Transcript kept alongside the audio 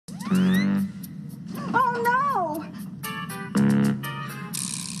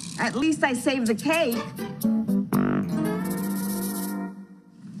At least I saved the cake.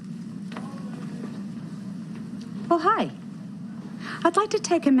 Oh, hi. I'd like to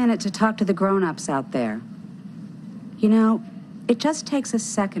take a minute to talk to the grown-ups out there. You know, it just takes a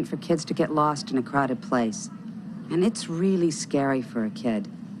second for kids to get lost in a crowded place. And it's really scary for a kid.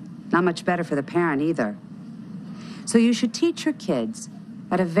 Not much better for the parent either. So you should teach your kids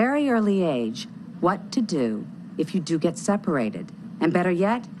at a very early age what to do if you do get separated. And better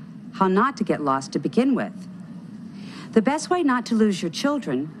yet, how not to get lost to begin with. The best way not to lose your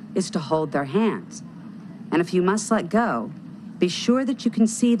children is to hold their hands. And if you must let go, be sure that you can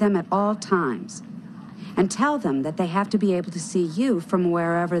see them at all times. And tell them that they have to be able to see you from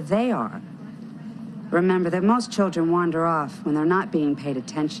wherever they are. Remember that most children wander off when they're not being paid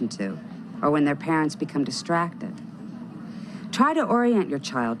attention to, or when their parents become distracted. Try to orient your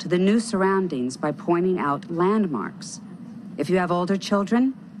child to the new surroundings by pointing out landmarks. If you have older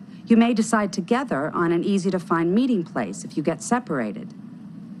children, you may decide together on an easy-to-find meeting place if you get separated.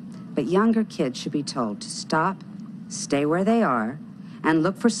 But younger kids should be told to stop, stay where they are, and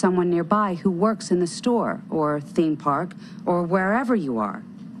look for someone nearby who works in the store or theme park or wherever you are.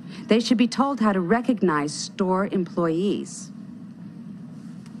 They should be told how to recognize store employees.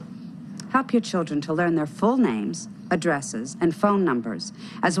 Help your children to learn their full names, addresses, and phone numbers,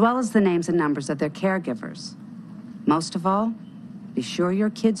 as well as the names and numbers of their caregivers. Most of all, be sure your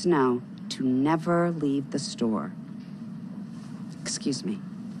kids know to never leave the store. Excuse me.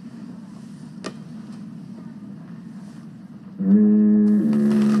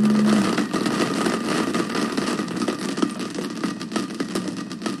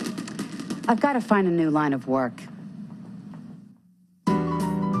 I've got to find a new line of work.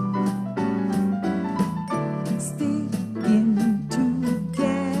 Sticking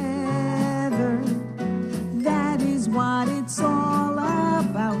together, that is what it's all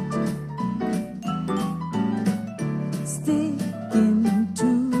about. Sticking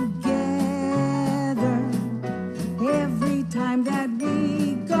together, every time that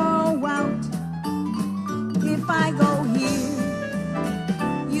we go out. If I go here,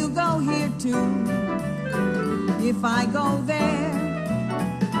 you go here too. If I go there,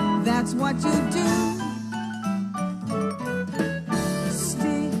 that's what you do.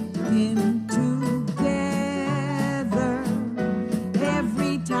 Sticking together,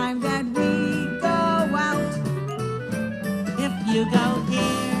 every time that we go out. If you go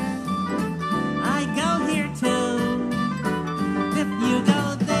here, I go here too. If you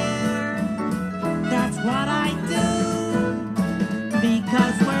go there, that's what I do.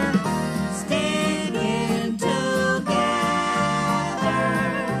 Because we're sticking together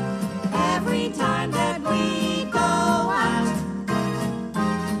every time that we go out.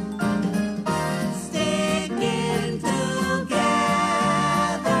 Sticking together,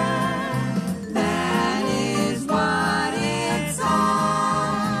 that is what it's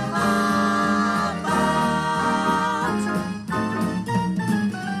all about.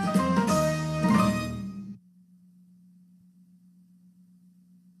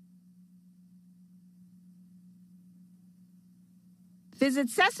 Visit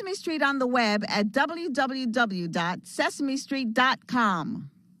Sesame Street on the web at www.sesamestreet.com.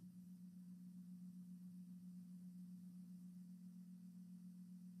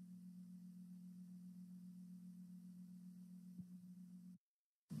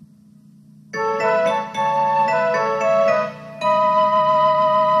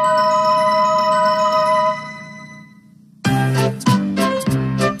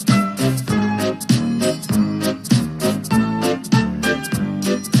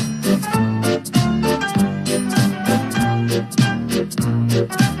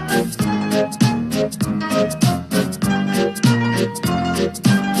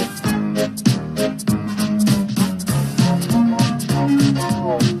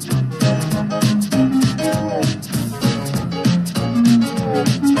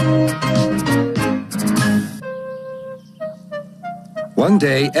 One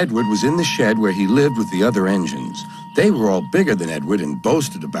day, Edward was in the shed where he lived with the other engines. They were all bigger than Edward and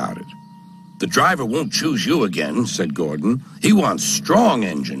boasted about it. "The driver won't choose you again," said Gordon. "He wants strong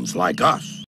engines like us."